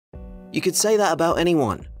You could say that about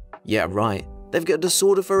anyone. Yeah, right. They've got a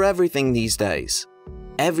disorder for everything these days.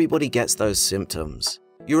 Everybody gets those symptoms.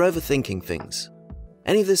 You're overthinking things.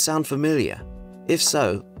 Any of this sound familiar? If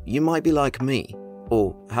so, you might be like me,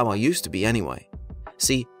 or how I used to be anyway.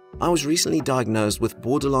 See, I was recently diagnosed with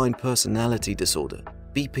borderline personality disorder,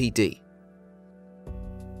 BPD.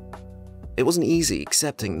 It wasn't easy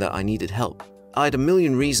accepting that I needed help. I had a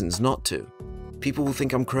million reasons not to. People will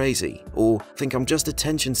think I'm crazy, or think I'm just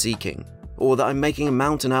attention-seeking, or that I'm making a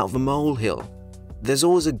mountain out of a molehill. There's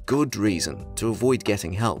always a good reason to avoid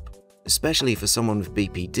getting help, especially for someone with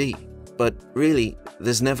BPD, but really,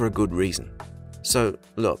 there's never a good reason. So,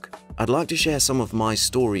 look, I'd like to share some of my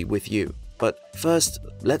story with you, but first,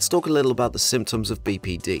 let's talk a little about the symptoms of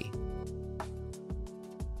BPD.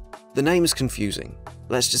 The name is confusing.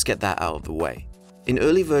 Let's just get that out of the way. In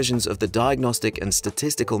early versions of the Diagnostic and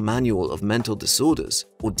Statistical Manual of Mental Disorders,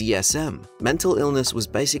 or DSM, mental illness was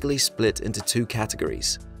basically split into two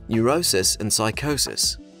categories: neurosis and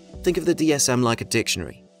psychosis. Think of the DSM like a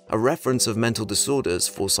dictionary, a reference of mental disorders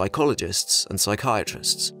for psychologists and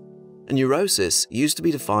psychiatrists. A neurosis used to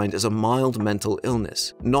be defined as a mild mental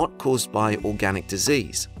illness, not caused by organic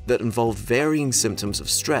disease, that involved varying symptoms of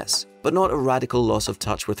stress, but not a radical loss of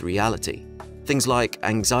touch with reality. Things like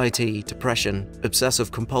anxiety, depression,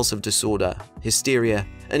 obsessive-compulsive disorder, hysteria,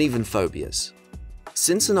 and even phobias.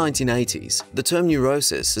 Since the 1980s, the term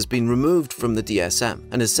neurosis has been removed from the DSM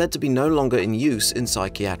and is said to be no longer in use in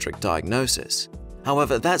psychiatric diagnosis.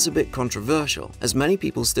 However, that's a bit controversial, as many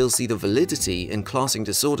people still see the validity in classing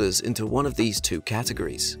disorders into one of these two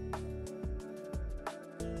categories.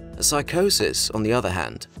 A psychosis, on the other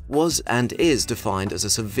hand, was and is defined as a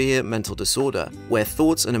severe mental disorder where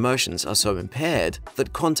thoughts and emotions are so impaired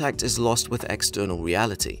that contact is lost with external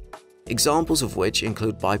reality. Examples of which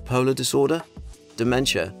include bipolar disorder,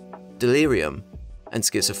 dementia, delirium, and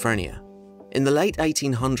schizophrenia. In the late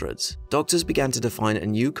 1800s, doctors began to define a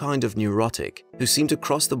new kind of neurotic who seemed to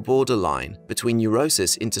cross the borderline between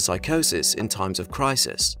neurosis into psychosis in times of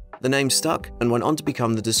crisis. The name stuck and went on to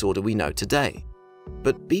become the disorder we know today.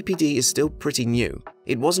 But BPD is still pretty new.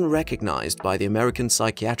 It wasn't recognized by the American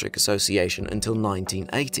Psychiatric Association until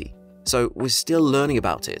 1980, so we're still learning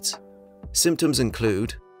about it. Symptoms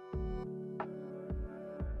include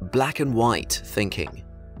black and white thinking.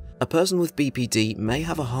 A person with BPD may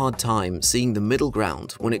have a hard time seeing the middle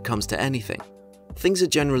ground when it comes to anything. Things are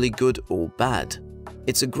generally good or bad.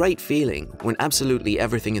 It's a great feeling when absolutely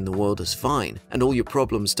everything in the world is fine and all your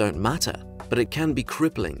problems don't matter, but it can be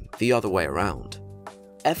crippling the other way around.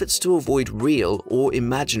 Efforts to avoid real or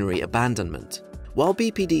imaginary abandonment. While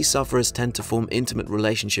BPD sufferers tend to form intimate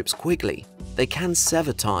relationships quickly, they can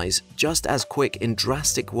sever ties just as quick in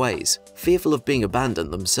drastic ways, fearful of being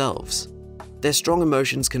abandoned themselves. Their strong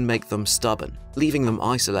emotions can make them stubborn, leaving them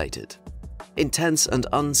isolated. Intense and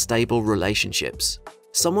unstable relationships.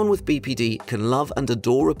 Someone with BPD can love and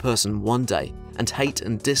adore a person one day and hate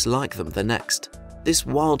and dislike them the next. This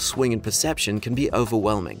wild swing in perception can be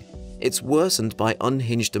overwhelming. It's worsened by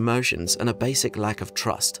unhinged emotions and a basic lack of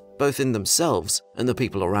trust, both in themselves and the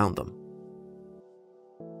people around them.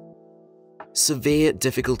 Severe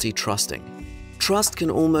difficulty trusting. Trust can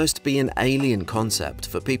almost be an alien concept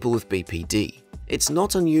for people with BPD. It's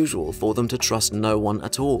not unusual for them to trust no one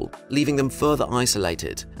at all, leaving them further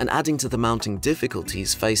isolated and adding to the mounting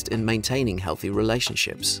difficulties faced in maintaining healthy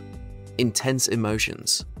relationships. Intense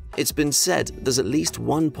emotions. It's been said there's at least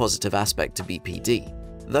one positive aspect to BPD.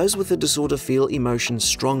 Those with the disorder feel emotions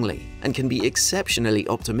strongly and can be exceptionally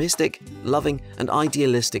optimistic, loving, and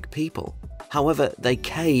idealistic people. However, they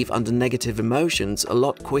cave under negative emotions a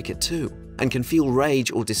lot quicker too, and can feel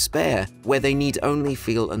rage or despair where they need only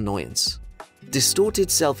feel annoyance. Distorted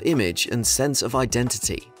self-image and sense of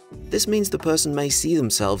identity. This means the person may see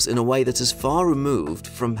themselves in a way that is far removed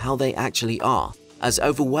from how they actually are, as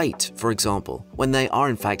overweight, for example, when they are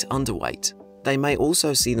in fact underweight. They may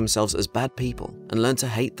also see themselves as bad people and learn to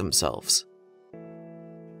hate themselves.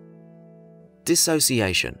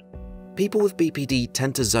 Dissociation. People with BPD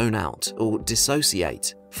tend to zone out or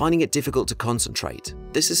dissociate, finding it difficult to concentrate.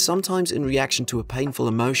 This is sometimes in reaction to a painful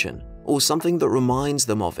emotion or something that reminds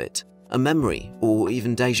them of it, a memory or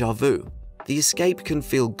even déjà vu. The escape can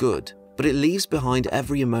feel good, but it leaves behind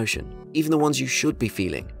every emotion, even the ones you should be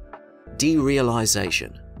feeling.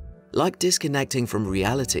 Derealization. Like disconnecting from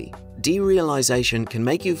reality, derealization can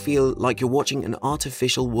make you feel like you're watching an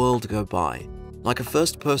artificial world go by, like a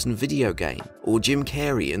first-person video game or Jim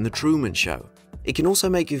Carrey in The Truman Show. It can also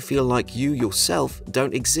make you feel like you yourself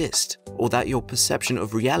don't exist, or that your perception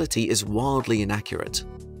of reality is wildly inaccurate.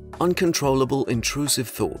 Uncontrollable intrusive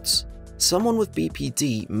thoughts. Someone with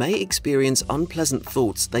BPD may experience unpleasant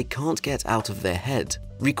thoughts they can't get out of their head,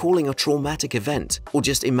 recalling a traumatic event or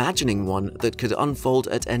just imagining one that could unfold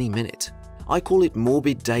at any minute. I call it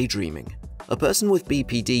morbid daydreaming. A person with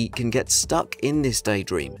BPD can get stuck in this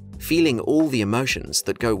daydream, feeling all the emotions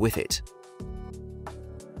that go with it.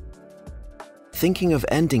 Thinking of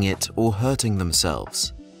ending it or hurting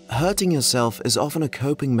themselves. Hurting yourself is often a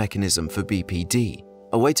coping mechanism for BPD,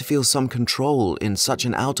 a way to feel some control in such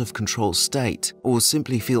an out-of-control state, or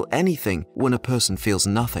simply feel anything when a person feels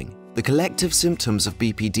nothing. The collective symptoms of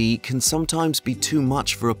BPD can sometimes be too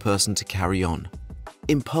much for a person to carry on.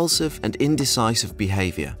 Impulsive and indecisive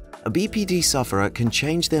behavior. A BPD sufferer can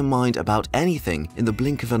change their mind about anything in the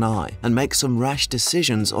blink of an eye and make some rash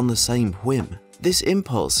decisions on the same whim. This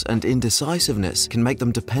impulse and indecisiveness can make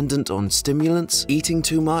them dependent on stimulants, eating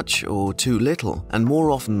too much or too little, and more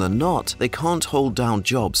often than not, they can't hold down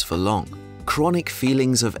jobs for long. Chronic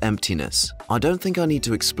feelings of emptiness. I don't think I need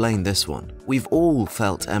to explain this one. We've all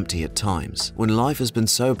felt empty at times, when life has been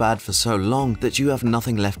so bad for so long that you have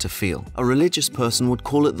nothing left to feel. A religious person would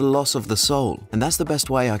call it the loss of the soul, and that's the best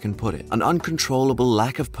way I can put it. An uncontrollable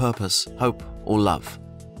lack of purpose, hope, or love.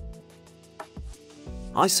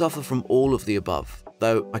 I suffer from all of the above,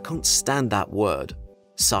 though I can't stand that word,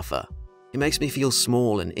 suffer. It makes me feel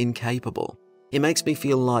small and incapable. It makes me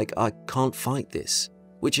feel like I can't fight this,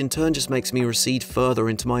 which in turn just makes me recede further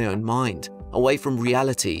into my own mind, away from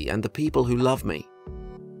reality and the people who love me.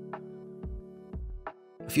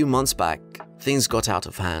 A few months back, things got out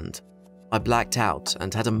of hand. I blacked out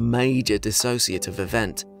and had a major dissociative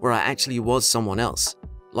event where I actually was someone else,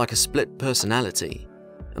 like a split personality,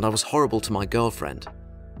 and I was horrible to my girlfriend.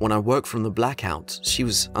 When I woke from the blackout, she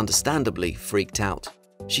was understandably freaked out.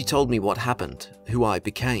 She told me what happened, who I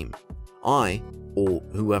became. I, or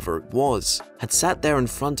whoever it was, had sat there in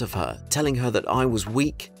front of her, telling her that I was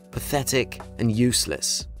weak, pathetic, and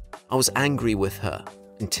useless. I was angry with her,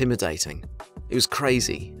 intimidating. It was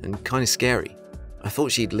crazy and kind of scary. I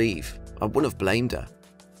thought she'd leave. I wouldn't have blamed her.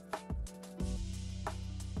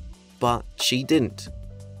 But she didn't.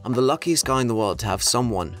 I'm the luckiest guy in the world to have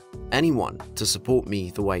someone, anyone, to support me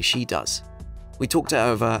the way she does. We talked it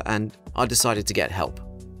over and I decided to get help.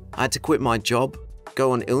 I had to quit my job,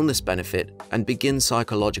 go on illness benefit, and begin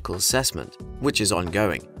psychological assessment, which is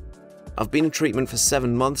ongoing. I've been in treatment for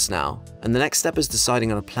 7 months now, and the next step is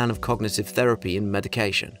deciding on a plan of cognitive therapy and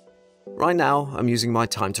medication. Right now, I'm using my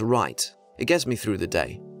time to write. It gets me through the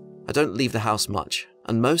day. I don't leave the house much,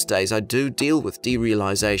 and most days I do deal with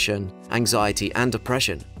derealization, anxiety, and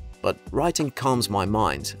depression. But writing calms my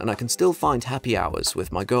mind, and I can still find happy hours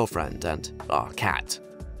with my girlfriend and our cat.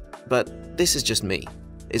 But this is just me.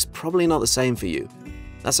 It's probably not the same for you.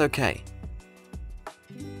 That's okay.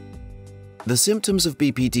 The symptoms of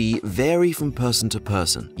BPD vary from person to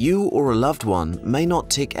person. You or a loved one may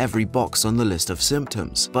not tick every box on the list of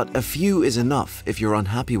symptoms, but a few is enough if you're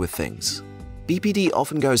unhappy with things. BPD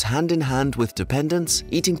often goes hand in hand with dependence,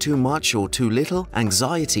 eating too much or too little,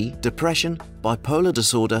 anxiety, depression, bipolar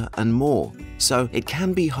disorder, and more, so it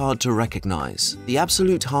can be hard to recognize. The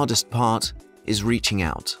absolute hardest part is reaching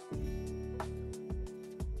out.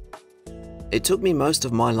 It took me most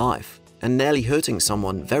of my life, and nearly hurting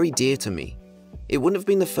someone very dear to me. It wouldn't have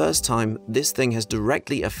been the first time this thing has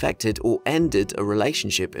directly affected or ended a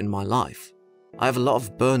relationship in my life. I have a lot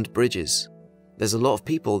of burned bridges. There's a lot of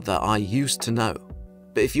people that I used to know.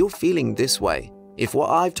 But if you're feeling this way, if what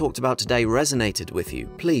I've talked about today resonated with you,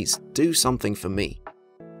 please do something for me.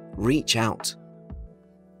 Reach out.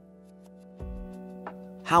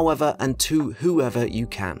 However and to whoever you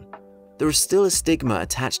can. There is still a stigma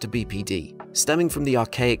attached to BPD, stemming from the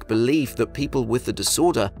archaic belief that people with the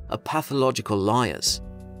disorder are pathological liars.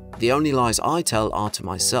 The only lies I tell are to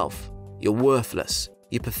myself. You're worthless.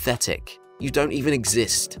 You're pathetic. You don't even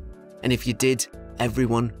exist. And if you did,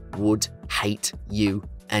 everyone would hate you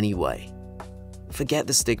anyway. Forget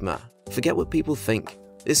the stigma. Forget what people think.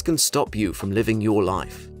 This can stop you from living your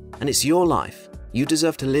life. And it's your life. You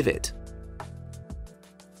deserve to live it.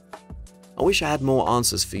 I wish I had more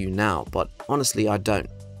answers for you now, but honestly I don't.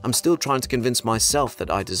 I'm still trying to convince myself that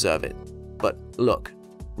I deserve it. But look,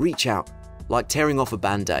 reach out. Like tearing off a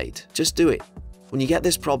band-aid. Just do it. When you get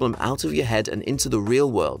this problem out of your head and into the real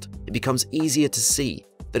world, it becomes easier to see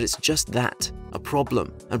that it's just that, a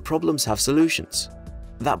problem, and problems have solutions.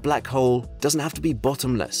 That black hole doesn't have to be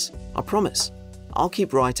bottomless, I promise. I'll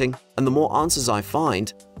keep writing, and the more answers I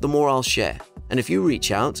find, the more I'll share. And if you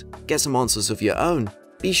reach out, get some answers of your own,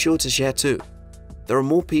 be sure to share too. There are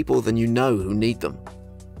more people than you know who need them.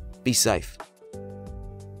 Be safe.